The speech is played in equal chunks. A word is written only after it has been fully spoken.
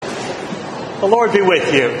The Lord be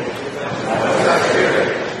with you.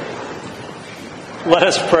 Let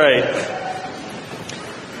us pray.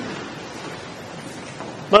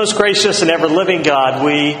 Most gracious and ever-living God,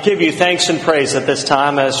 we give you thanks and praise at this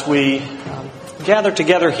time as we gather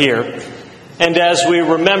together here, and as we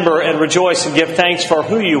remember and rejoice and give thanks for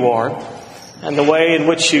who you are and the way in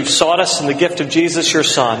which you've sought us in the gift of Jesus, your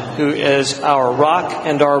Son, who is our rock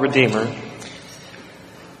and our Redeemer.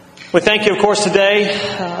 We thank you, of course,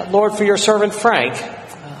 today, Lord, for your servant Frank,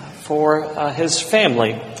 for his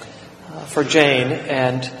family, for Jane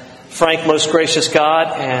and Frank, most gracious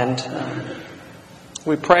God, and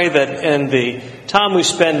we pray that in the time we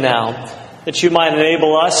spend now, that you might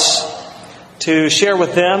enable us to share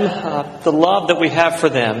with them the love that we have for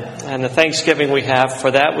them and the thanksgiving we have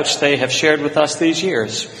for that which they have shared with us these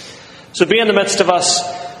years. So be in the midst of us,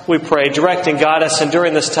 we pray, direct and guide us, and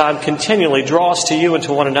during this time continually draw us to you and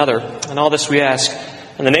to one another. And all this we ask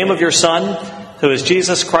in the name of your Son, who is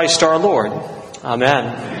Jesus Christ our Lord.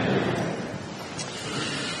 Amen.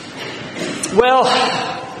 Well,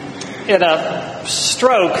 in a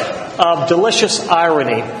stroke of delicious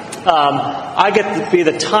irony, I get to be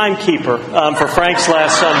the timekeeper for Frank's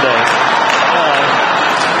last Sunday.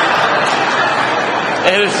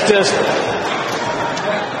 And it's just,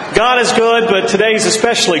 God is good, but today's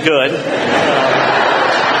especially good.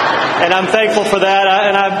 And I'm thankful for that.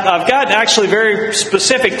 And I've got actually very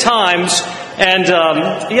specific times, and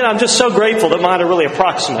I'm just so grateful that mine are really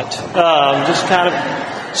approximate. Just kind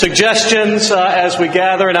of suggestions as we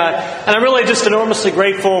gather, and I'm really just enormously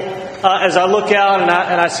grateful as I look out and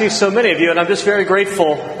I see so many of you, and I'm just very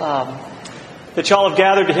grateful that y'all have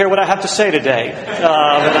gathered to hear what I have to say today, and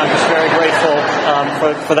I'm just very grateful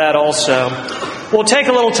for that also. We'll take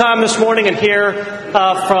a little time this morning and hear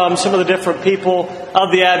from some of the different people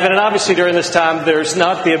of the Advent, and obviously during this time there's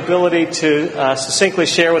not the ability to succinctly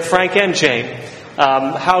share with Frank and Jane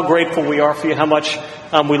how grateful we are for you, how much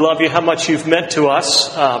we love you, how much you've meant to us.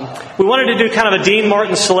 We wanted to do kind of a Dean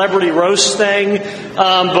Martin celebrity roast thing,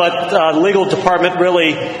 but the legal department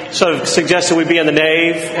really sort of suggested we be in the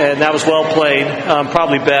nave, and that was well played,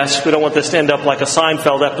 probably best. We don't want this to end up like a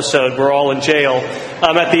Seinfeld episode. We're all in jail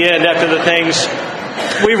at the end after the things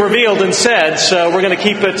we revealed and said, so we're going to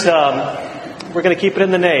keep it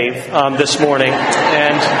in the nave this morning.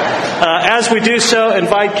 And as we do so,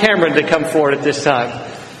 invite Cameron to come forward at this time.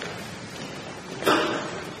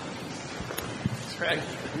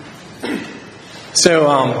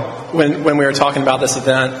 So when we were talking about this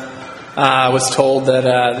event, I was told that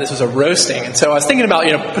this was a roasting. And so I was thinking about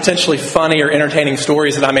potentially funny or entertaining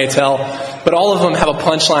stories that I may tell, but all of them have a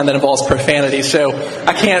punchline that involves profanity. So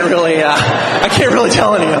I can't really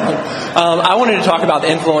tell any of them. I wanted to talk about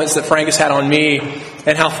the influence that Frank has had on me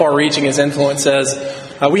and how far-reaching his influence is.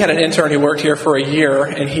 We had an intern who worked here for a year,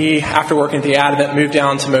 and he, after working at the Advent, moved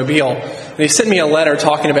down to Mobile. And he sent me a letter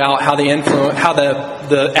talking about how the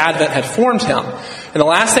Advent had formed him. And the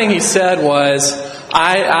last thing he said was,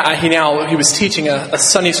 he was teaching a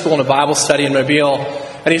Sunday school and a Bible study in Mobile,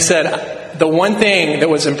 and he said, the one thing that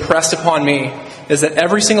was impressed upon me is that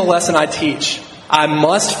every single lesson I teach, I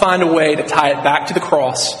must find a way to tie it back to the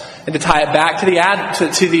cross and to tie it back to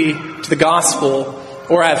the gospel,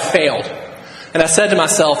 or I've failed. And I said to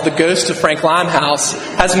myself, the ghost of Frank Limehouse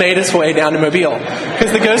has made its way down to Mobile.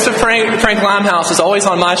 Because the ghost of Frank Limehouse is always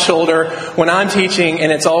on my shoulder when I'm teaching,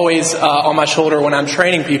 and it's always on my shoulder when I'm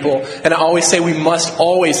training people. And I always say we must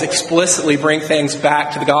always explicitly bring things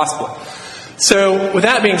back to the gospel. So with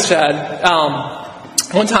that being said,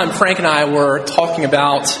 one time Frank and I were talking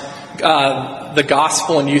about the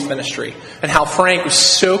gospel and youth ministry, and how Frank was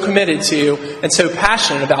so committed to and so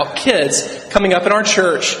passionate about kids coming up in our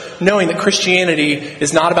church, knowing that Christianity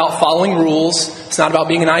is not about following rules, it's not about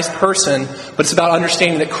being a nice person, but it's about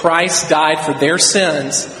understanding that Christ died for their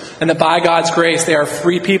sins, and that by God's grace they are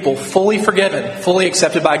free people, fully forgiven, fully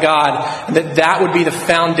accepted by God, and that would be the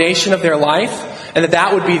foundation of their life, and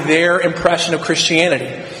that would be their impression of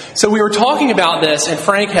Christianity. So we were talking about this, and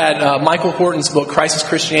Frank had Michael Horton's book, Crisis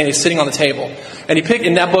Christianity, sitting on the table. And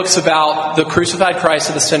that book's about the crucified Christ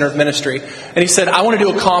at the center of ministry. And he said, I want to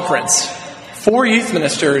do a conference for youth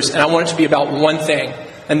ministers, and I want it to be about one thing.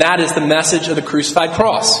 And that is the message of the crucified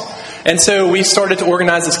cross. And so we started to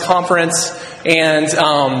organize this conference, and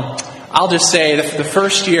I'll just say that for the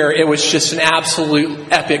first year, it was just an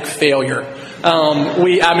absolute epic failure.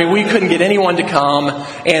 We couldn't get anyone to come,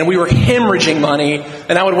 and we were hemorrhaging money,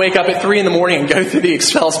 and I would wake up at 3 a.m. and go through the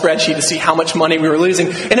Excel spreadsheet to see how much money we were losing.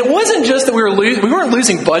 And it wasn't just that we weren't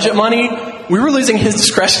losing budget money, we were losing his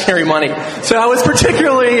discretionary money. So I was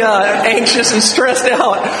particularly anxious and stressed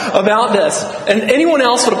out about this. And anyone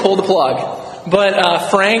else would have pulled the plug.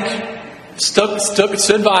 But Frank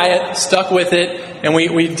stood by it, stuck with it, and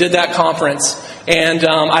we did that conference. And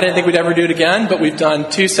I didn't think we'd ever do it again, but we've done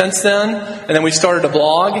 2 since then. And then we started a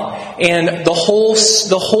blog. And the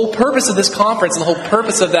whole purpose of this conference and the whole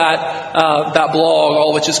purpose of that blog,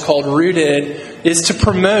 all which is called Rooted, is to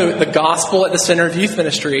promote the gospel at the center of youth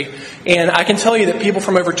ministry. And I can tell you that people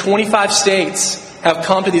from over 25 states have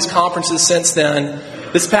come to these conferences since then.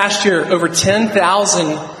 This past year, over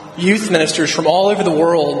 10,000 youth ministers from all over the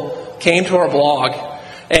world came to our blog.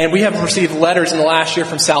 And we have received letters in the last year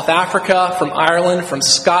from South Africa, from Ireland, from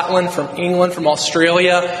Scotland, from England, from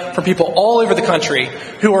Australia, from people all over the country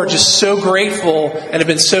who are just so grateful and have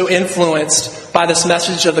been so influenced by this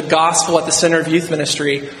message of the gospel at the center of youth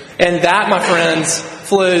ministry. And that, my friends,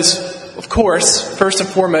 flows, of course, first and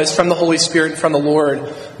foremost from the Holy Spirit and from the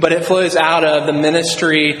Lord. But it flows out of the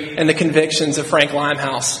ministry and the convictions of Frank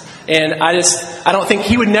Limehouse. And I don't think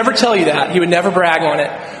he would never tell you that. He would never brag on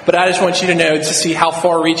it. But I just want you to know, to see how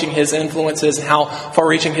far-reaching his influence is and how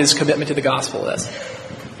far-reaching his commitment to the gospel is.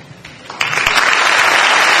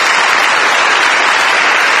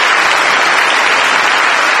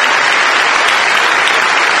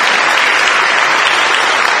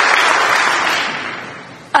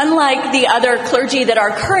 Unlike the other clergy that are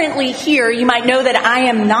currently here, you might know that I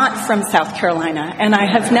am not from South Carolina, and I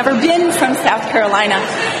have never been from South Carolina,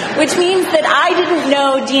 which means that I didn't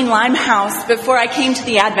know Dean Limehouse before I came to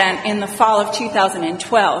the Advent in the fall of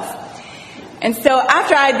 2012. And so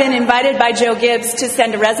after I'd been invited by Joe Gibbs to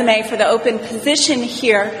send a resume for the open position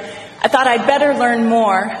here, I thought I'd better learn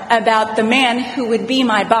more about the man who would be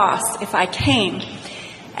my boss if I came.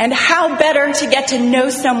 And how better to get to know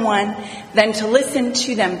someone than to listen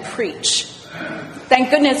to them preach. Thank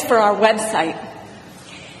goodness for our website.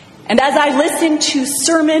 And as I listened to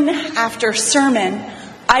sermon after sermon,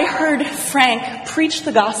 I heard Frank preach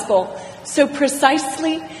the gospel so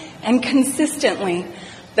precisely and consistently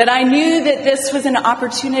that I knew that this was an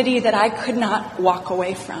opportunity that I could not walk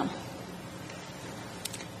away from.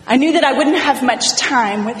 I knew that I wouldn't have much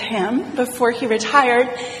time with him before he retired,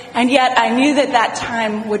 and yet I knew that that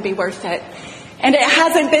time would be worth it. And it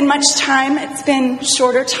hasn't been much time. It's been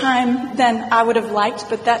shorter time than I would have liked,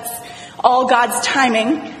 but that's all God's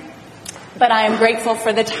timing. But I am grateful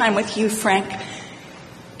for the time with you, Frank.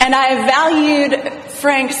 And I have valued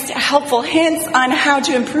Frank's helpful hints on how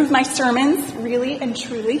to improve my sermons, really and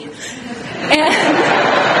truly.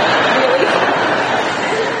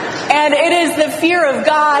 And it is the fear of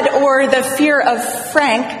God or the fear of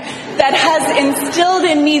Frank that has instilled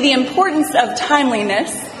in me the importance of timeliness,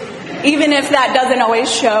 even if that doesn't always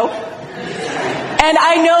show. And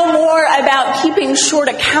I know more about keeping short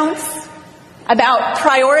accounts, about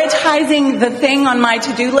prioritizing the thing on my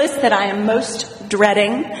to-do list that I am most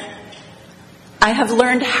dreading. I have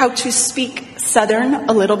learned how to speak Southern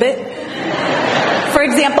a little bit. For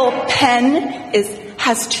example, pen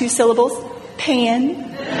has 2 syllables, pen.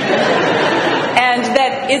 And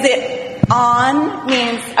that is it on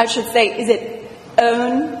means, I should say, is it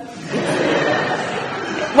own?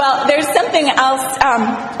 Well, there's something else.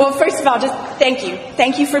 Well, first of all, just thank you.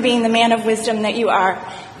 Thank you for being the man of wisdom that you are.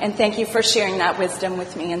 And thank you for sharing that wisdom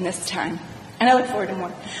with me in this time. And I look forward to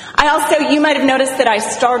more. You might have noticed that I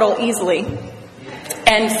startle easily.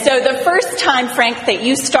 And so the first time, Frank, that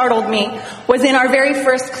you startled me was in our very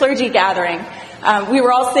first clergy gathering. We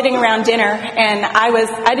were all sitting around dinner, and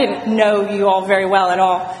I didn't know you all very well at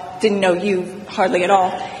all. Didn't know you hardly at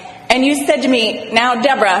all. And you said to me, "Now,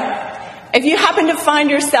 Deborah, if you happen to find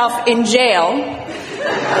yourself in jail,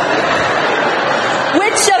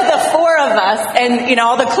 which of the 4 of us," and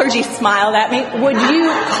all the clergy smiled at me, "would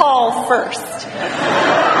you call first?"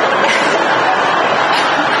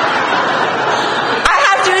 I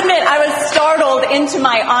have to admit, I was startled into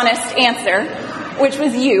my honest answer, which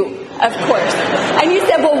was you. Of course. And you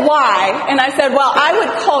said, "Well, why?" And I said, "Well, I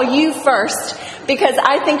would call you first because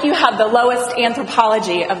I think you have the lowest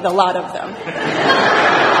anthropology of the lot of them."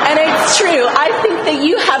 And it's true. I think that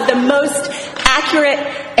you have the most accurate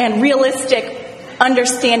and realistic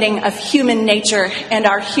understanding of human nature and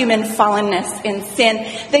our human fallenness in sin,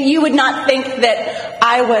 that you would not think that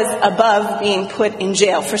I was above being put in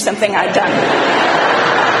jail for something I'd done.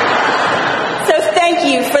 Thank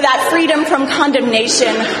you for that freedom from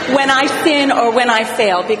condemnation when I sin or when I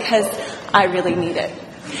fail, because I really need it.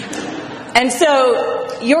 And so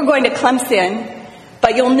you're going to Clemson,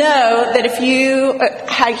 but you'll know that if you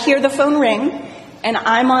hear the phone ring and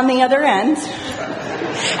I'm on the other end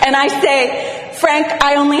and I say, "Frank,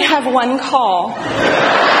 I only have one call,"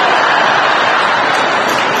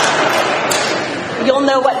 you'll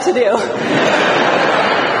know what to do.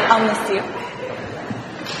 I'll miss you.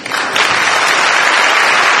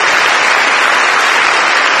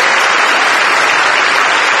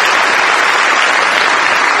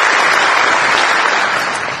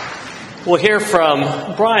 We'll hear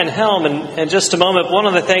from Brian Helm in just a moment. One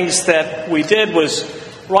of the things that we did was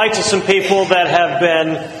write to some people that have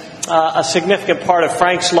been a significant part of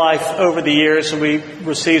Frank's life over the years, and we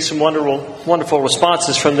received some wonderful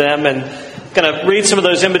responses from them. And I'm going to read some of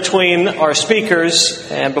those in between our speakers.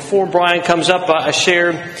 And before Brian comes up, I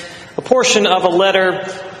share a portion of a letter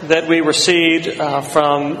that we received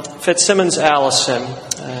from Fitzsimmons Allison,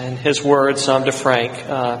 and his words to Frank.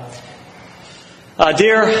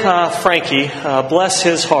 Dear Frankie, bless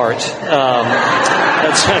his heart.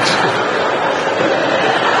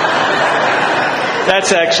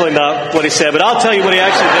 That's actually not what he said, but I'll tell you what he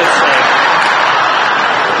actually did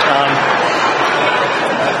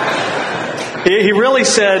say. He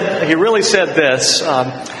really said this.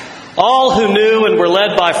 All who knew and were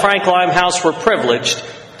led by Frank Limehouse were privileged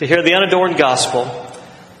to hear the unadorned gospel,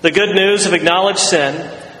 the good news of acknowledged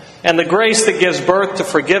sin, and the grace that gives birth to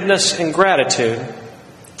forgiveness and gratitude.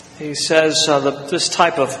 He says this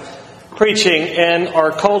type of preaching in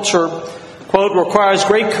our culture, quote, requires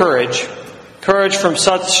great courage. Courage from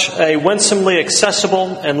such a winsomely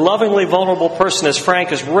accessible and lovingly vulnerable person as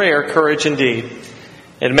Frank is rare courage indeed.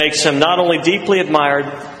 It makes him not only deeply admired,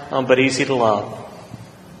 but easy to love.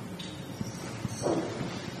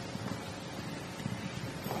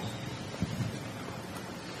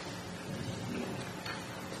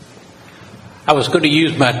 I was going to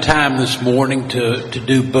use my time this morning to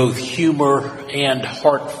do both humor and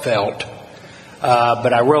heartfelt,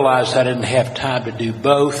 but I realized I didn't have time to do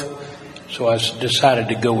both, so I decided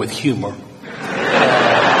to go with humor.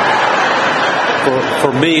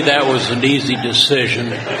 For me, that was an easy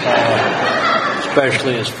decision,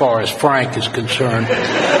 especially as far as Frank is concerned.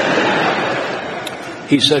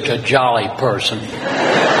 He's such a jolly person.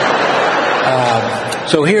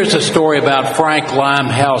 So here's a story about Frank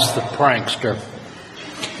Limehouse, the prankster.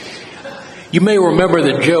 You may remember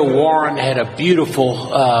that Joe Warren had a beautiful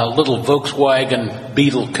little Volkswagen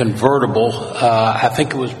Beetle convertible. I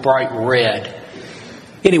think it was bright red.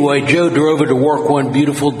 Anyway, Joe drove it to work one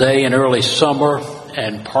beautiful day in early summer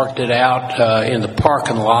and parked it out in the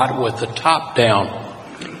parking lot with the top down.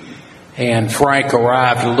 And Frank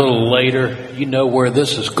arrived a little later. You know where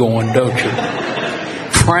this is going, don't you?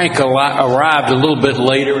 Frank arrived a little bit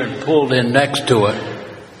later and pulled in next to it.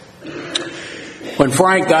 When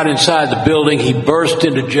Frank got inside the building, he burst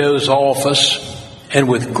into Joe's office and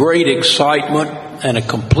with great excitement and a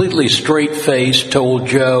completely straight face told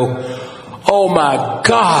Joe, "Oh my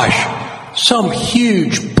gosh, some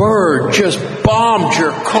huge bird just bombed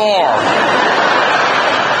your car.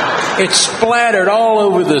 It splattered all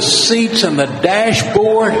over the seats and the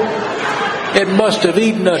dashboard. It must have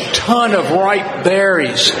eaten a ton of ripe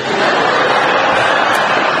berries.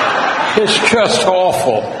 It's just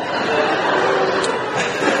awful."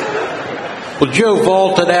 Well, Joe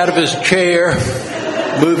vaulted out of his chair,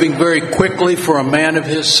 moving very quickly for a man of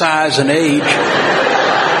his size and age,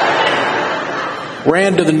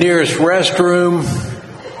 ran to the nearest restroom,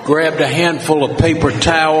 grabbed a handful of paper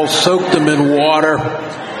towels, soaked them in water,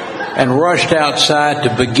 and rushed outside to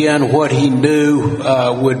begin what he knew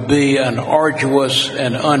would be an arduous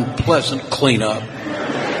and unpleasant cleanup.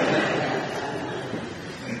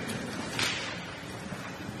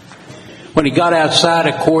 When he got outside,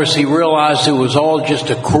 of course, he realized it was all just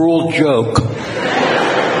a cruel joke.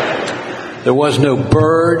 There was no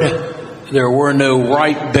bird. There were no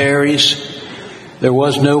ripe berries. There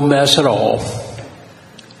was no mess at all.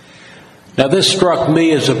 Now, this struck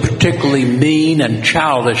me as a particularly mean and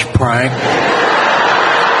childish prank.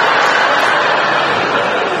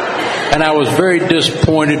 And I was very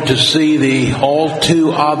disappointed to see the all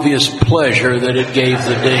too obvious pleasure that it gave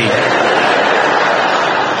the dean.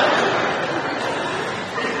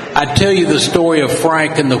 I'd tell you the story of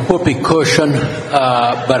Frank and the whoopee cushion,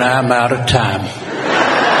 but I'm out of time.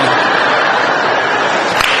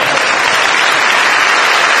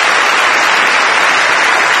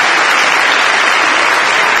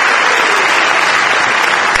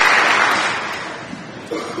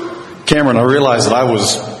 Cameron, I realized that I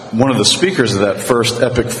was one of the speakers of that first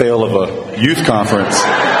epic fail of a youth conference.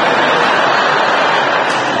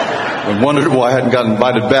 I wondered why I hadn't gotten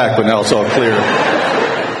invited back, but now it's all clear.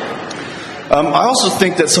 I also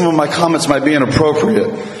think that some of my comments might be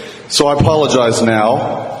inappropriate, so I apologize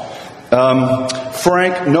now.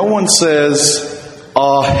 Frank, no one says,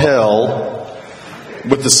 "Ah, hell,"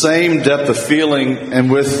 with the same depth of feeling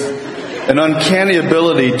and with an uncanny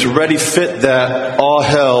ability to ready fit that "ah,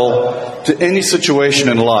 hell" to any situation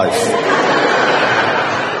in life.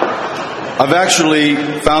 I've actually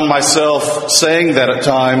found myself saying that at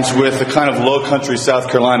times with a kind of low country South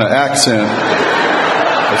Carolina accent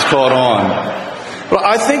that's caught on. But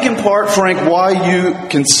I think in part, Frank, why you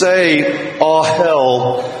can say, "Ah,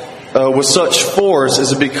 hell," with such force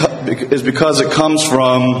is because it comes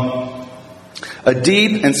from a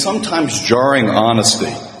deep and sometimes jarring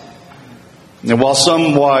honesty. And while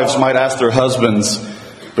some wives might ask their husbands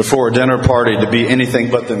before a dinner party to be anything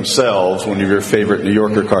but themselves, one of your favorite New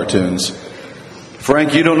Yorker cartoons,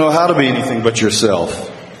 Frank, you don't know how to be anything but yourself.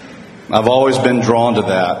 I've always been drawn to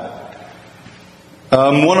that.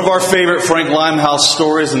 One of our favorite Frank Limehouse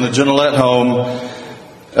stories in the Genolette home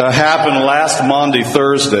happened last Maundy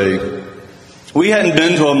Thursday. We hadn't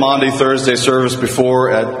been to a Maundy Thursday service before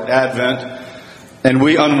at Advent, and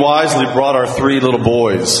we unwisely brought our 3 little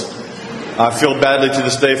boys. I feel badly to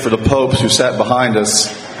this day for the popes who sat behind us.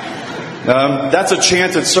 That's a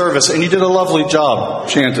chanted service, and you did a lovely job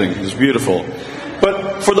chanting. It was beautiful.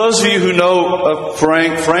 But for those of you who know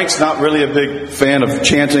Frank's not really a big fan of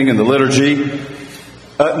chanting in the liturgy.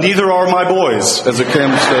 Neither are my boys, as it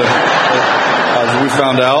comes to, as we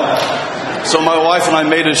found out. So my wife and I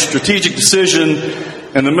made a strategic decision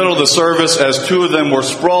in the middle of the service, as 2 of them were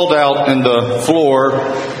sprawled out in the floor,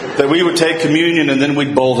 that we would take communion and then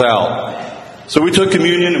we'd bolt out. So we took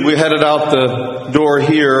communion and we headed out the door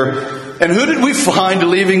here. And who did we find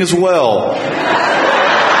leaving as well?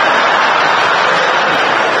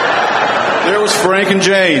 There was Frank and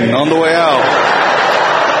Jane on the way out.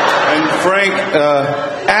 And Frank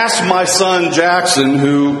asked my son Jackson,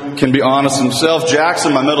 who can be honest himself,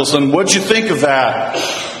 Jackson, my middle son, "What'd you think of that?"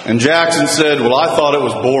 And Jackson said, "Well, I thought it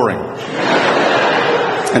was boring."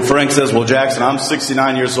 And Frank says, "Well, Jackson, I'm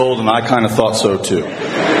 69 years old and I kind of thought so too."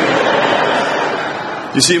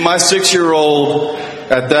 You see, my 6-year-old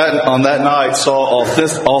on that night saw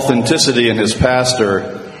authenticity in his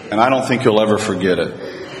pastor, and I don't think he'll ever forget it.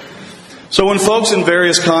 So when folks in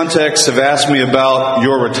various contexts have asked me about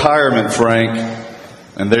your retirement, Frank,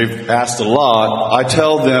 and they've asked a lot, I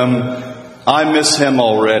tell them I miss him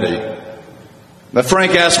already. Now,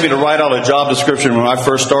 Frank asked me to write out a job description when I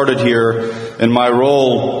first started here in my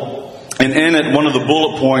role, and in it, one of the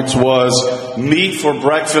bullet points was meet for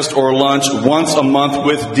breakfast or lunch once a month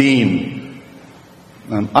with Dean.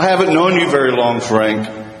 I haven't known you very long, Frank,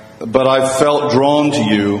 but I've felt drawn to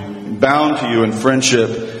you, bound to you in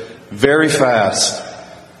friendship very fast.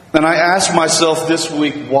 And I asked myself this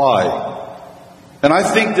week, why? And I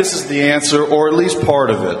think this is the answer, or at least part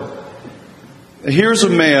of it. Here's a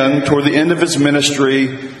man toward the end of his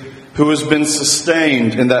ministry who has been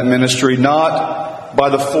sustained in that ministry not by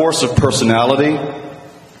the force of personality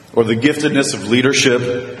or the giftedness of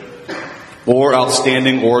leadership or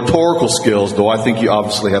outstanding oratorical skills, though I think you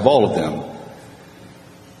obviously have all of them.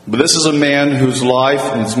 But this is a man whose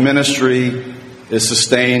life and his ministry is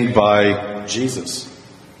sustained by Jesus.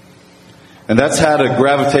 And that's had a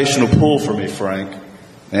gravitational pull for me, Frank,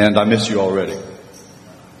 and I miss you already.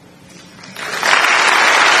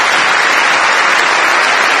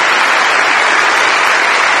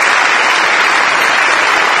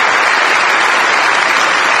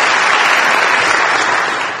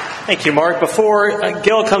 Thank you, Mark. Before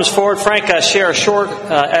Gil comes forward, Frank, share a short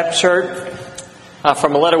excerpt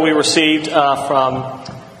from a letter we received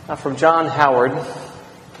from John Howard.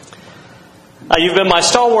 You've been my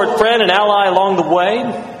stalwart friend and ally along the way.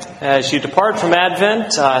 As you depart from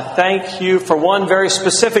Advent, thank you for one very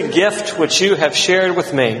specific gift which you have shared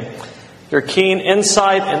with me. Your keen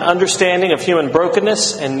insight and understanding of human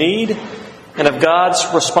brokenness and need, and of God's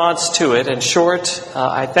response to it. In short,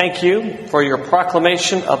 I thank you for your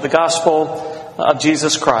proclamation of the gospel of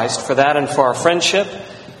Jesus Christ. For that and for our friendship,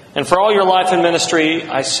 and for all your life and ministry,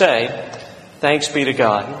 I say, thanks be to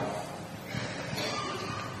God.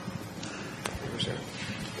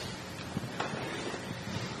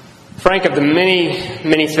 Frank, of the many,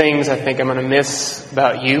 many things I think I'm going to miss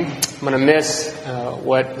about you, I'm going to miss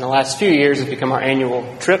what in the last few years has become our annual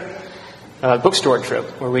trip, bookstore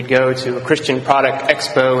trip, where we'd go to a Christian product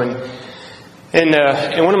expo.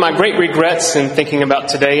 And one of my great regrets in thinking about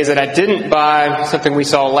today is that I didn't buy something we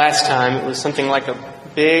saw last time. It was something like a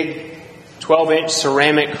big 12-inch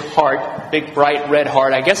ceramic heart, big bright red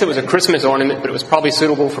heart. I guess it was a Christmas ornament, but it was probably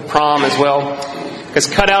suitable for prom as well. Because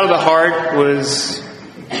cut out of the heart was,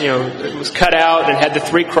 it was cut out and had the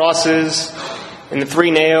 3 crosses and the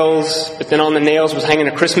 3 nails, but then on the nails was hanging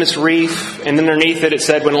a Christmas wreath, and underneath it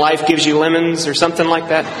said, "When life gives you lemons," or something like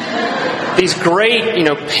that. These great,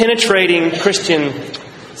 penetrating Christian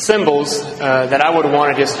symbols that I would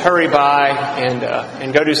want to just hurry by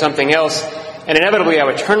and go do something else. And inevitably I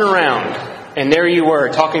would turn around, and there you were,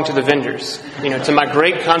 talking to the vendors, to my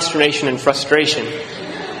great consternation and frustration.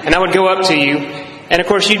 And I would go up to you, and of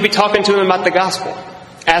course you'd be talking to them about the gospel,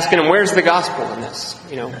 asking them, where's the gospel in this?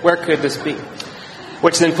 Where could this be?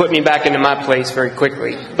 which then put me back into my place very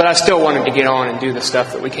quickly. But I still wanted to get on and do the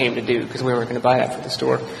stuff that we came to do because we weren't going to buy that for the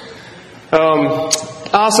store. I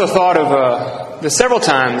also thought of the several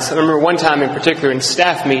times. I remember one time in particular in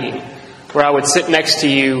staff meeting where I would sit next to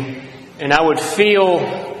you and I would feel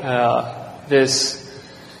this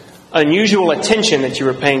unusual attention that you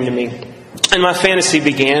were paying to me. And my fantasy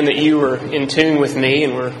began that you were in tune with me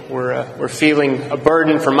and were feeling a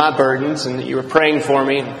burden for my burdens and that you were praying for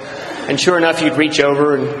me. And sure enough, you'd reach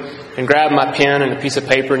over and grab my pen and a piece of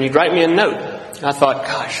paper and you'd write me a note. And I thought,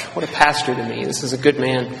 gosh, what a pastor to me. This is a good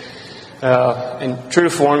man. And true to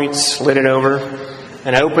form, you'd slid it over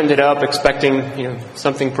and I opened it up expecting,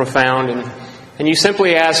 something profound. And you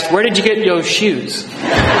simply asked, where did you get those shoes?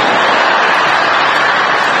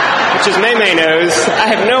 Which, as May knows, I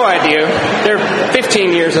have no idea. They're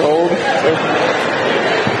 15 years old.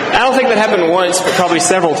 I don't think that happened once, but probably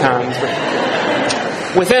several times.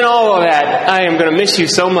 But within all of that, I am going to miss you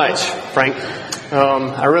so much, Frank.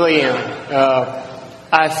 I really am.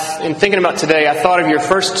 In thinking about today, I thought of your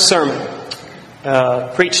first sermon,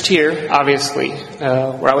 preached here, obviously,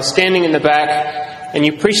 where I was standing in the back, and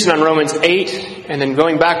you preached it on Romans 8, and then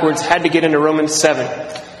going backwards, had to get into Romans 7.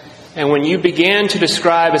 And when you began to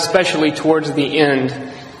describe, especially towards the end,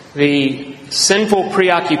 the sinful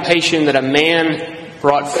preoccupation that a man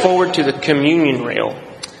brought forward to the communion rail,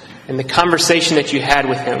 and the conversation that you had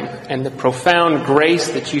with him, and the profound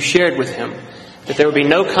grace that you shared with him, that there would be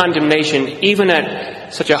no condemnation even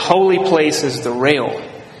at such a holy place as the rail,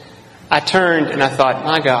 I turned and I thought,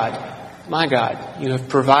 my God, you have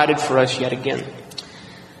provided for us yet again.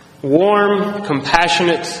 Warm,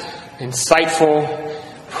 compassionate, insightful,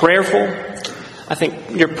 prayerful. I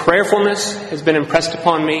think your prayerfulness has been impressed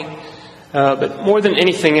upon me. But more than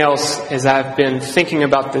anything else, as I've been thinking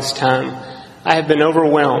about this time, I have been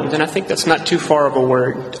overwhelmed. And I think that's not too far of a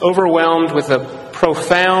word. Overwhelmed with a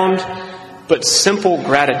profound but simple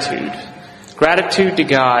gratitude. Gratitude to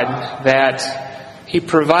God that He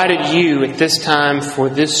provided you at this time for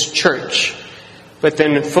this church. But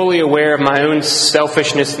then fully aware of my own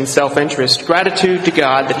selfishness and self-interest. Gratitude to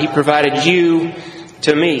God that He provided you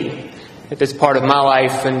to me at this part of my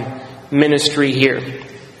life and ministry here.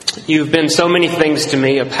 You've been so many things to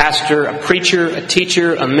me, a pastor, a preacher, a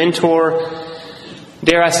teacher, a mentor,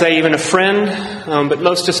 dare I say even a friend, but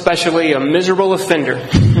most especially a miserable offender.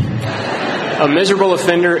 A miserable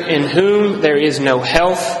offender in whom there is no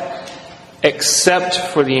health except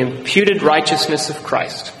for the imputed righteousness of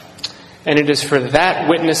Christ. And it is for that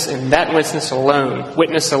witness and that witness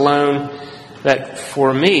alone, that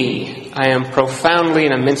for me, I am profoundly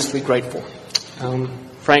and immensely grateful.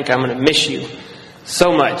 Frank, I'm going to miss you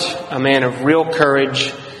so much. A man of real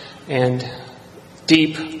courage and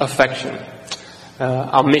deep affection.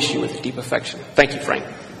 I'll miss you with deep affection. Thank you, Frank.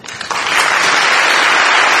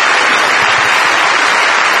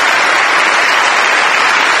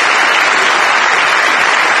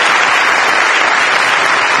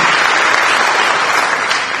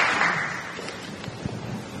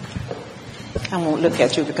 I won't look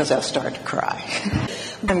at you because I'll start to cry.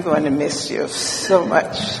 I'm going to miss you so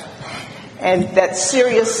much. And that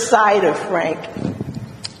serious side of Frank,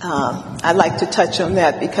 I'd like to touch on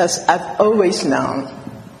that because I've always known,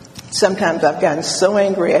 sometimes I've gotten so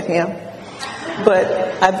angry at him, but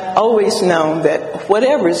I've always known that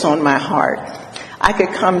whatever is on my heart, I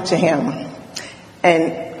could come to him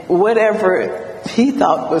and whatever he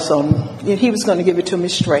thought was on, he was going to give it to me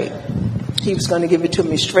straight. He was going to give it to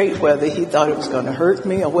me straight, whether he thought it was going to hurt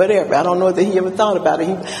me or whatever. I don't know that he ever thought about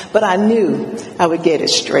it, but I knew I would get it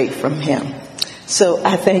straight from him. So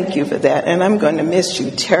I thank you for that, and I'm going to miss you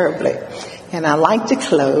terribly. And I'd like to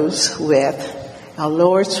close with our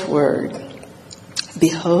Lord's word.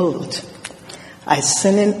 Behold, I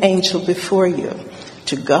send an angel before you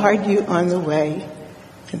to guard you on the way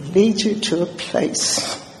and lead you to a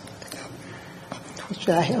place which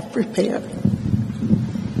I have prepared.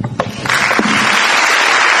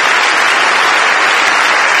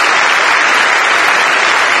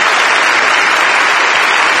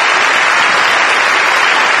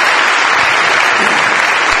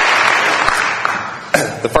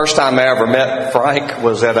 The first time I ever met Frank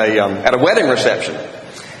was at a wedding reception,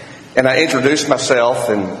 and I introduced myself,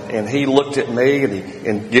 and he looked at me,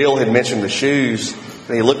 and Gil had mentioned the shoes,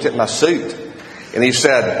 and he looked at my suit, and he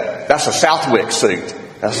said, "That's a Southwick suit."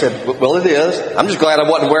 And I said, "Well, it is. I'm just glad I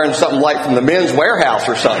wasn't wearing something like from the Men's Warehouse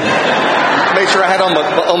or something." Make sure I had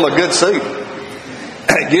on my good suit.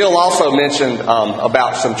 Gil also mentioned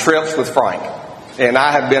about some trips with Frank. And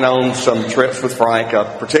I have been on some trips with Frank,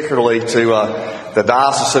 particularly to the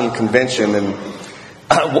Diocesan Convention. And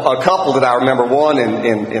a couple that I remember, one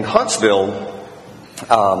in Huntsville,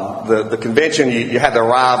 the convention, you had to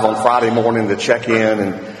arrive on Friday morning to check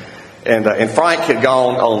in, and Frank had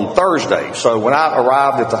gone on Thursday. So when I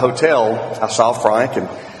arrived at the hotel, I saw Frank, and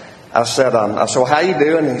I said, well, how you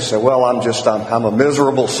doing? And he said, well, I'm a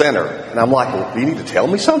miserable sinner. And I'm like, well, do you need to tell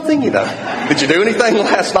me something? You know, did you do anything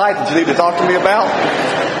last night that you need to talk to me about?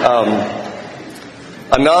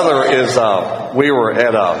 Another is, we were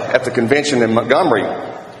at the convention in Montgomery,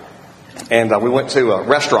 and we went to a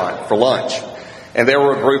restaurant for lunch. And there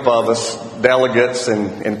were a group of us, delegates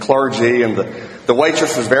and clergy, and the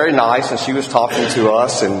waitress was very nice, and she was talking to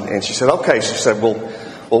us, and she said, okay, she said,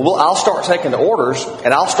 well, I'll start taking the orders,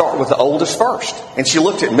 and I'll start with the oldest first. And she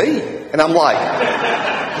looked at me, and I'm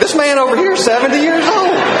like, this man over here is 70 years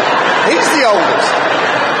old. He's the oldest.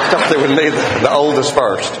 Started with me, the oldest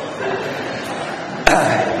first.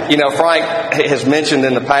 You know, Frank has mentioned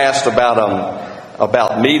in the past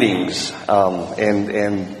about meetings and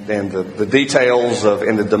the details of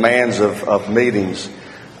and the demands of meetings.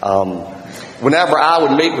 Whenever I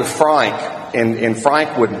would meet with Frank, and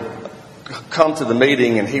Frank would come to the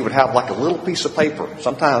meeting, and he would have like a little piece of paper.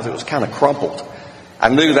 Sometimes it was kind of crumpled. I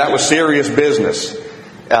knew that was serious business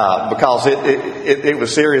because it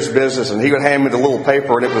was serious business, and he would hand me the little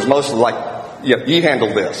paper, and it was mostly like, yeah, you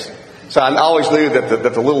handle this. So I always knew that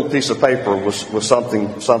the little piece of paper was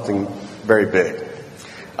something very big.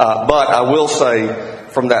 But I will say,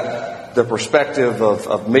 from the perspective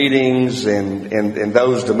of meetings and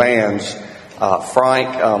those demands, Frank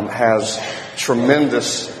has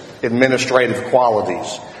tremendous administrative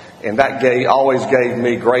qualities, and that always gave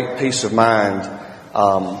me great peace of mind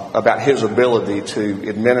about his ability to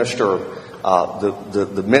administer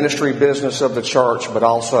the ministry business of the church, but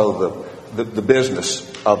also the business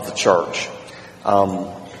of the church.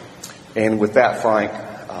 And with that, Frank,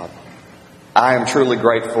 I am truly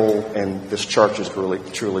grateful, and this church is really,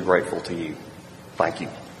 truly grateful to you. Thank you.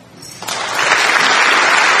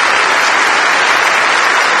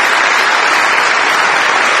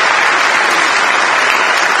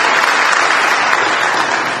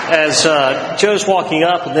 As Joe's walking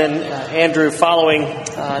up, and then Andrew following,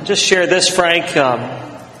 just share this, Frank,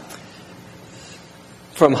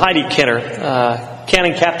 from Heidi Kenner.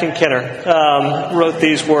 Canon Captain Kenner wrote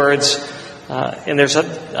these words, and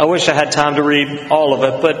I wish I had time to read all of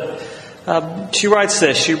it, but she writes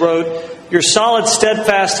this. She wrote, "Your solid,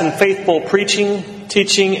 steadfast, and faithful preaching,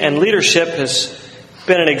 teaching, and leadership has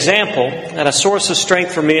been an example and a source of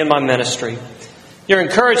strength for me in my ministry. Your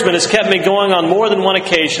encouragement has kept me going on more than one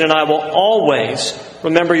occasion, and I will always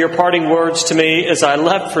remember your parting words to me as I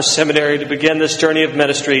left for seminary to begin this journey of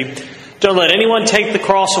ministry. Don't let anyone take the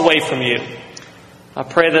cross away from you. I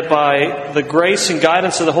pray that by the grace and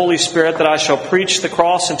guidance of the Holy Spirit that I shall preach the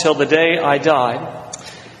cross until the day I die."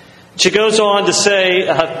 She goes on to say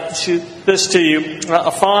this to you,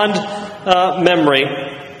 a fond memory.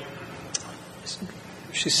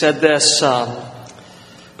 She said this,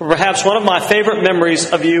 "But perhaps one of my favorite memories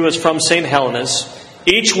of you is from St. Helena's.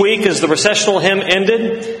 Each week as the recessional hymn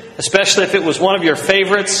ended, especially if it was one of your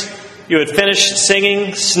favorites, you would finish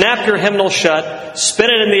singing, snap your hymnal shut, spin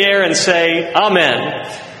it in the air and say, 'Amen,'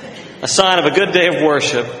 a sign of a good day of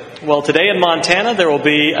worship. Well, today in Montana, there will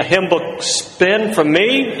be a hymn book spin from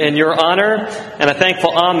me in your honor and a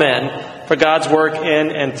thankful amen for God's work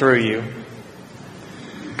in and through you."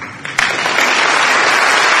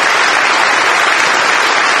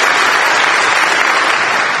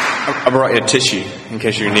 I brought you a tissue in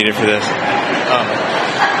case you need it for this.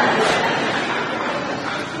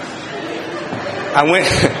 I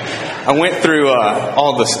went through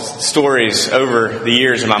all the stories over the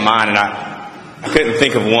years in my mind, and I couldn't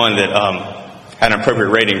think of one that had an appropriate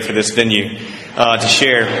rating for this venue to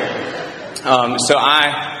share.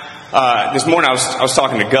 This morning I was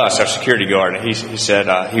talking to Gus, our security guard, and he said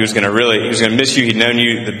he was going to miss you. He'd known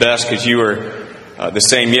you the best because you were the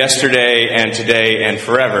same yesterday and today and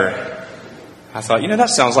forever. I thought, that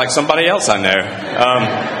sounds like somebody else I know.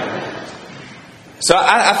 So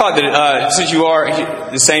I thought that since you are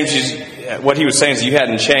the same, what he was saying is you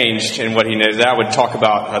hadn't changed in what he knows, that I would talk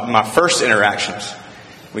about my first interactions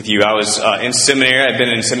with you. I was in seminary. I'd been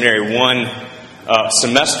in seminary one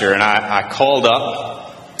semester, and I called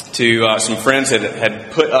up to some friends that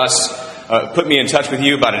had put me in touch with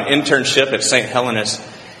you about an internship at St. Helena's.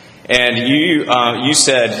 And you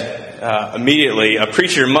said immediately, a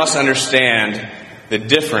preacher must understand the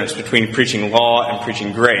difference between preaching law and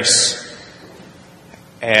preaching grace.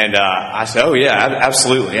 And I said, "Oh yeah,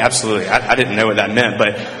 absolutely. I didn't know what that meant,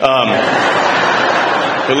 but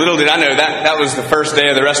little did I know that was the first day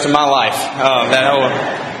of the rest of my life.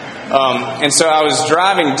 And so I was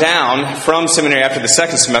driving down from seminary after the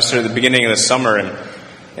second semester at the beginning of the summer, and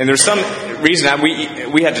And there's some reason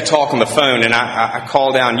we had to talk on the phone, and I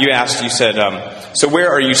called down. You said, so where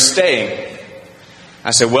are you staying?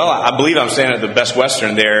 I said, well, I believe I'm staying at the Best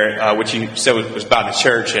Western there, which you said was by the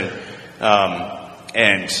church, and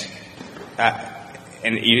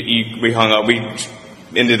we hung up. We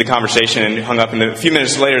ended the conversation and hung up, and a few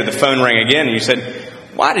minutes later the phone rang again, and you said,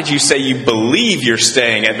 why did you say you believe you're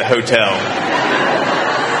staying at the hotel?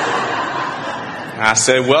 I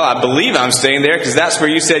said, well, I believe I'm staying there because that's where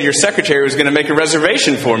you said your secretary was going to make a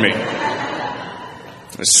reservation for me. There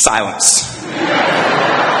was silence.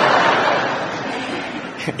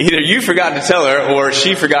 Either you forgot to tell her or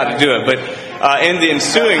she forgot to do it. But in the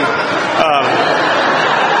ensuing...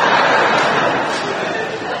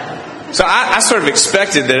 So I sort of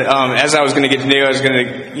expected that as I was going to get to know you, I was going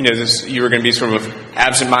to, you were going to be sort of an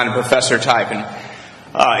absent-minded professor type. And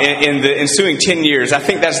in the ensuing 10 years, I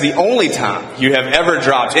think that's the only time you have ever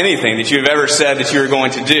dropped anything that you have ever said that you were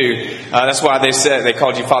going to do. That's why they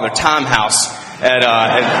called you Father Timehouse at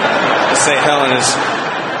St. Helena's.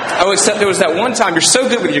 Oh, except there was that one time, you're so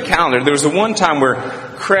good with your calendar, there was the one time where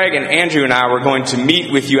Craig and Andrew and I were going to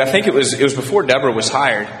meet with you. I think it was before Deborah was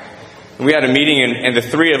hired. And we had a meeting and the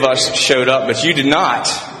three of us showed up, but you did not.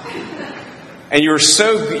 And you're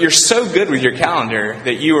so good with your calendar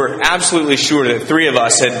that you were absolutely sure that three of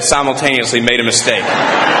us had simultaneously made a mistake.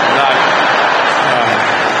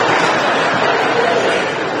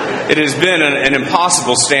 It has been an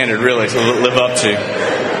impossible standard, really, to live up to.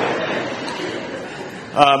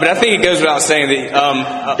 But I think it goes without saying that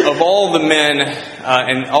of all the men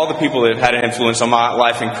and all the people that have had an influence on my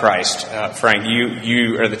life in Christ, Frank,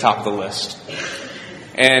 you are the top of the list.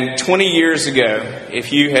 And 20 years ago,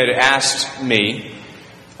 if you had asked me,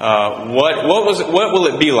 what will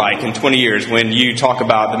it be like in 20 years when you talk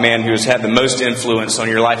about the man who has had the most influence on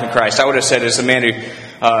your life in Christ, I would have said it's a man who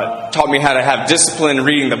taught me how to have discipline in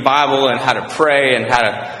reading the Bible and how to pray and how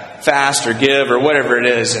to fast or give or whatever it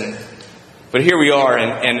is. But here we are,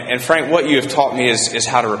 and Frank, what you have taught me is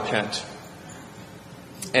how to repent.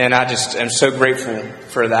 And I just am so grateful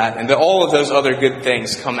for that. And that all of those other good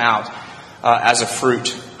things come out as a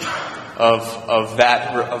fruit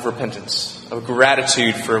of repentance, of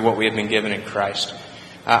gratitude for what we have been given in Christ.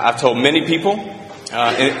 I've told many people,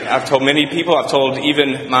 I've told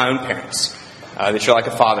even my own parents that you're like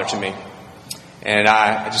a father to me. And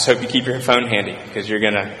I just hope you keep your phone handy because you're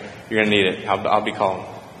gonna need it. I'll be calling.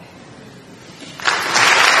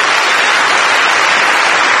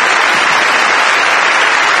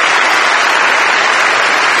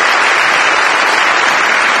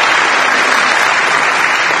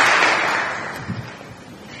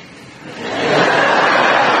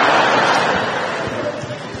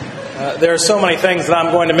 There are so many things that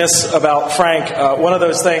I'm going to miss about Frank. One of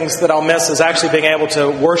those things that I'll miss is actually being able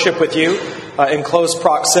to worship with you in close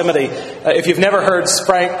proximity. If you've never heard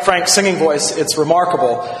Frank's singing voice, it's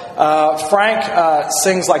remarkable. Frank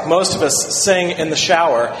sings like most of us sing in the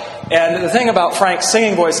shower. And the thing about Frank's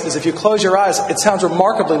singing voice is if you close your eyes, it sounds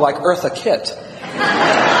remarkably like Eartha Kitt.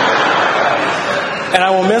 And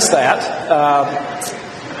I will miss that.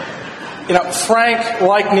 Frank,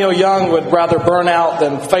 like Neil Young, would rather burn out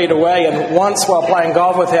than fade away. And once while playing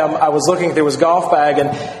golf with him, I was looking through his golf bag,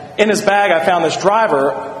 and in his bag I found this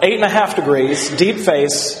driver, 8.5 degrees, deep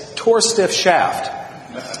face, tour stiff shaft.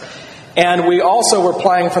 And we also were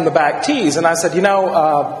playing from the back tees. And I said,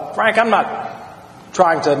 Frank, I'm not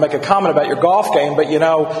trying to make a comment about your golf game, but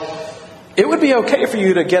it would be okay for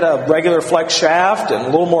you to get a regular flex shaft and a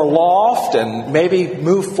little more loft and maybe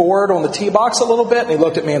move forward on the tee box a little bit. And he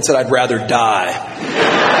looked at me and said, I'd rather die.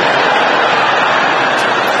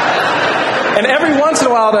 And every once in a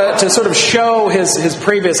while to sort of show his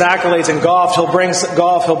previous accolades in golf, he'll bring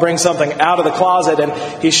something out of the closet. And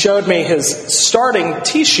he showed me his starting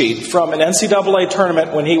tee sheet from an NCAA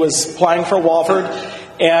tournament when he was playing for Wofford.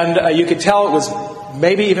 And you could tell it was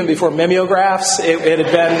maybe even before mimeographs. It had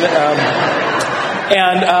been,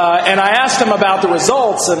 and I asked him about the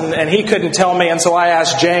results, and he couldn't tell me. And so I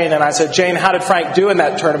asked Jane, and I said, Jane, how did Frank do in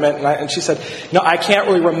that tournament? And she said, no, I can't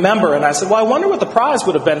really remember. And I said, well, I wonder what the prize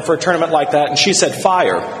would have been for a tournament like that. And she said,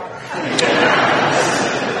 fire.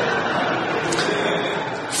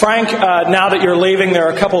 Frank, now that you're leaving, there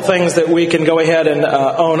are a couple things that we can go ahead and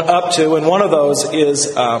own up to, and one of those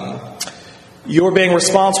is you're being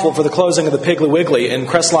responsible for the closing of the Piggly Wiggly in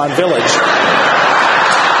Crestline Village.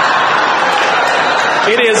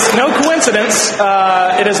 It is no coincidence.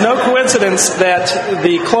 That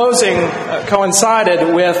the closing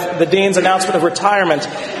coincided with the dean's announcement of retirement,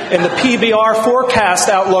 and the PBR forecast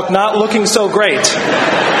outlook not looking so great.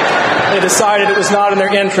 They decided it was not in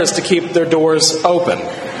their interest to keep their doors open.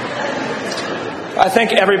 I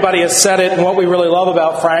think everybody has said it, and what we really love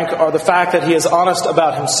about Frank are the fact that he is honest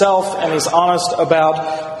about himself and he's honest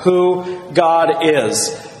about who God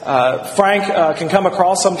is. Frank can come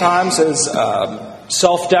across sometimes as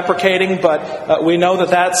self-deprecating, but we know that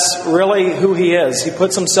that's really who he is. He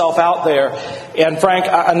puts himself out there. And Frank,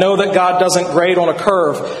 I know that God doesn't grade on a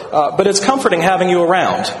curve, but it's comforting having you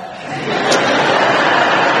around.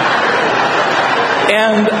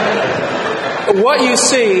 And what you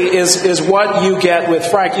see is what you get with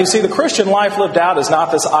Frank. You see, the Christian life lived out is not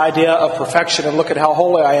this idea of perfection and look at how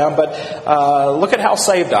holy I am, but look at how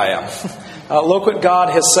saved I am. Look what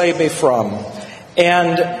God has saved me from.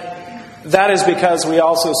 And that is because we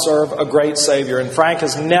also serve a great Savior. And Frank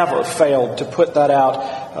has never failed to put that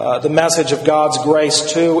out, the message of God's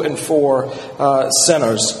grace to and for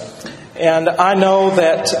sinners. And I know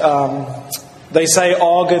that they say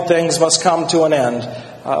all good things must come to an end.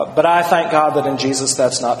 But I thank God that in Jesus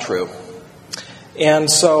that's not true. And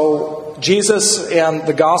so Jesus and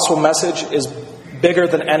the gospel message is bigger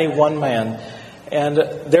than any one man. And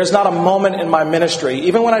there's not a moment in my ministry,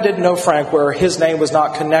 even when I didn't know Frank, where his name was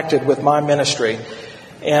not connected with my ministry.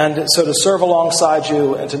 And so to serve alongside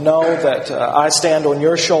you and to know that I stand on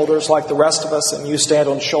your shoulders like the rest of us and you stand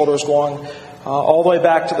on shoulders going all the way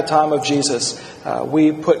back to the time of Jesus,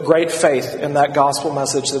 we put great faith in that gospel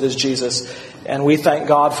message that is Jesus. And we thank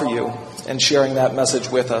God for you and sharing that message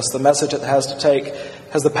with us. The message that has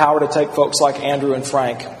the power to take folks like Andrew and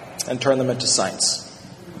Frank and turn them into saints.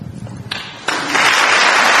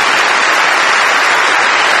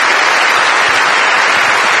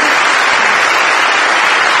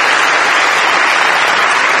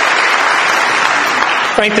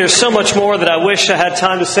 Frank, there's so much more that I wish I had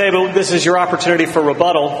time to say, but this is your opportunity for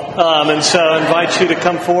rebuttal. And so I invite you to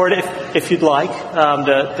come forward if you'd like,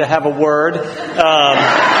 to have a word.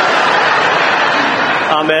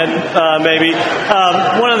 Amen, maybe.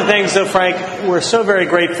 One of the things, though, Frank, we're so very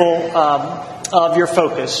grateful of your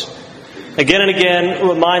focus. Again and again,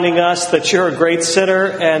 reminding us that you're a great sinner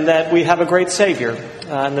and that we have a great Savior,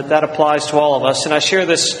 and that applies to all of us. And I share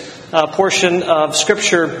this portion of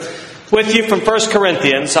Scripture with you from 1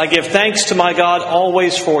 Corinthians. I give thanks to my God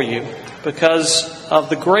always for you, because of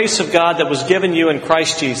the grace of God that was given you in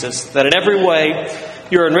Christ Jesus, that in every way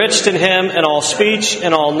you're enriched in Him in all speech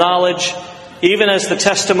and all knowledge, even as the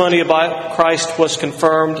testimony about Christ was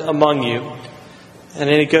confirmed among you. And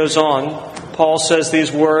then he goes on. Paul says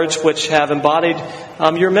these words which have embodied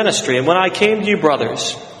your ministry. And when I came to you,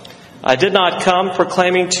 brothers, I did not come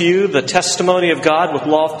proclaiming to you the testimony of God with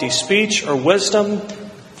lofty speech or wisdom,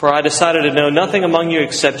 for I decided to know nothing among you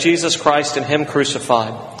except Jesus Christ and Him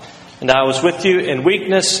crucified. And I was with you in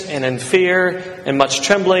weakness and in fear and much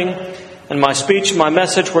trembling. And my speech and my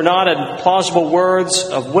message were not in plausible words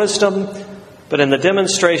of wisdom, but in the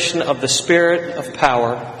demonstration of the Spirit of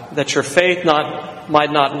power, that your faith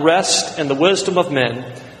might not rest in the wisdom of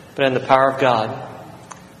men, but in the power of God.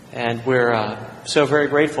 And we're so very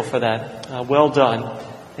grateful for that. Well done.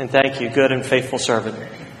 And thank you, good and faithful servant.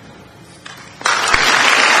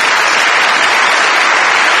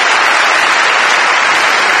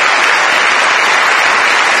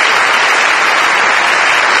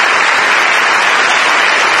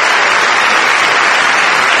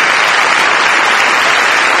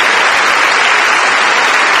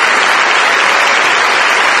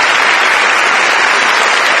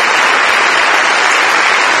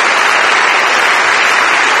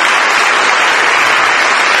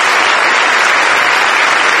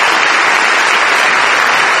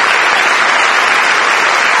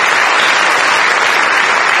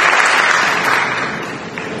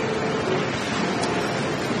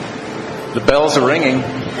 The bells are ringing.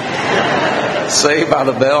 Saved by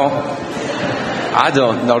the bell. I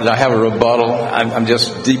don't know that I have a rebuttal. I'm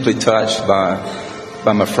just deeply touched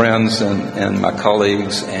by my friends and my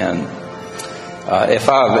colleagues. And if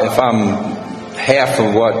I'm half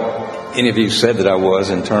of what any of you said that I was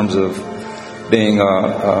in terms of being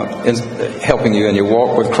helping you in your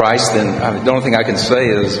walk with Christ, then the only thing I can say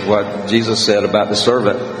is what Jesus said about the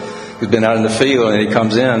servant who's been out in the field and he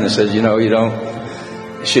comes in and says,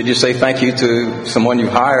 should you say thank you to someone you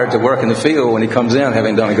hired to work in the field when he comes in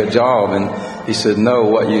having done a good job? And he said, no,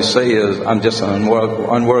 what you say is, I'm just an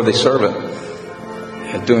unworthy servant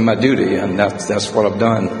doing my duty, and that's what I've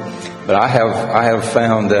done. But I have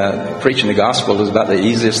found that preaching the gospel is about the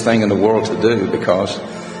easiest thing in the world to do, because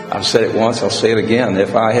I've said it once, I'll say it again.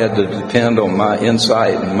 If I had to depend on my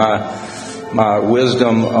insight and my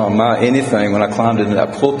wisdom, my anything when I climbed into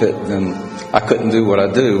that pulpit, then I couldn't do what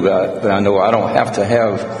I do, but I know I don't have to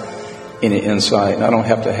have any insight. I don't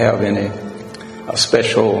have to have any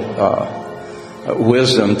special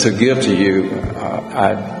wisdom to give to you,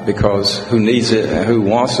 because who needs it and who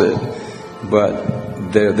wants it.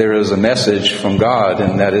 But there is a message from God,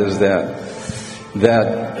 and that is that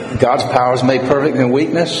God's power is made perfect in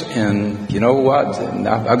weakness, and you know what?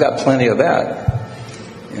 I've got plenty of that.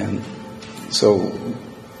 And so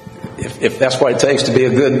if that's what it takes to be a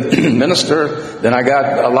good minister, then I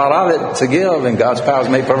got a lot of it to give, and God's power is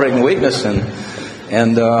made perfect in weakness.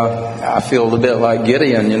 And I feel a little bit like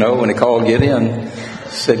Gideon, when he called Gideon,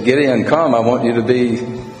 said, Gideon, come, I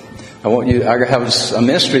have a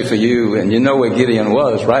mystery for you. And you know where Gideon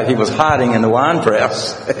was, right? He was hiding in the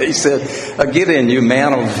winepress. He said, Gideon, you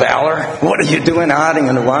man of valor, what are you doing hiding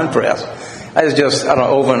in the winepress?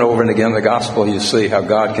 Over and over and again in the gospel, you see how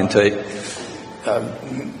God can take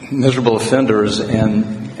miserable offenders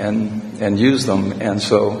and use them. And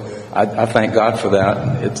so I thank God for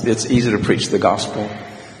that. It's easy to preach the gospel.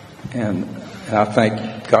 And I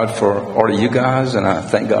thank God for all of you guys, and I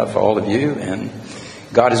thank God for all of you. And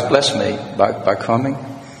God has blessed me by coming.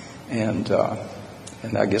 And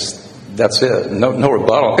I guess that's it. No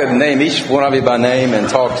rebuttal. I could name each one of you by name and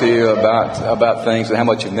talk to you about things and how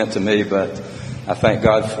much you've meant to me, but I thank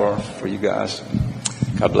God for you guys.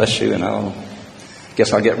 God bless you, and I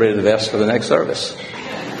guess I'll get ready to vest for the next service.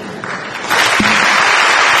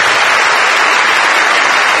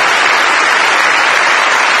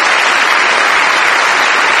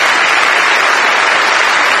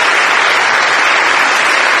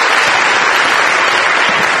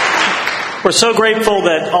 We're so grateful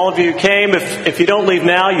that all of you came. If you don't leave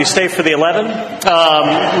now, you stay for the 11.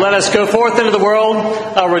 Let us go forth into the world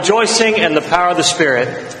rejoicing in the power of the Spirit.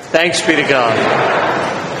 Thanks be to God.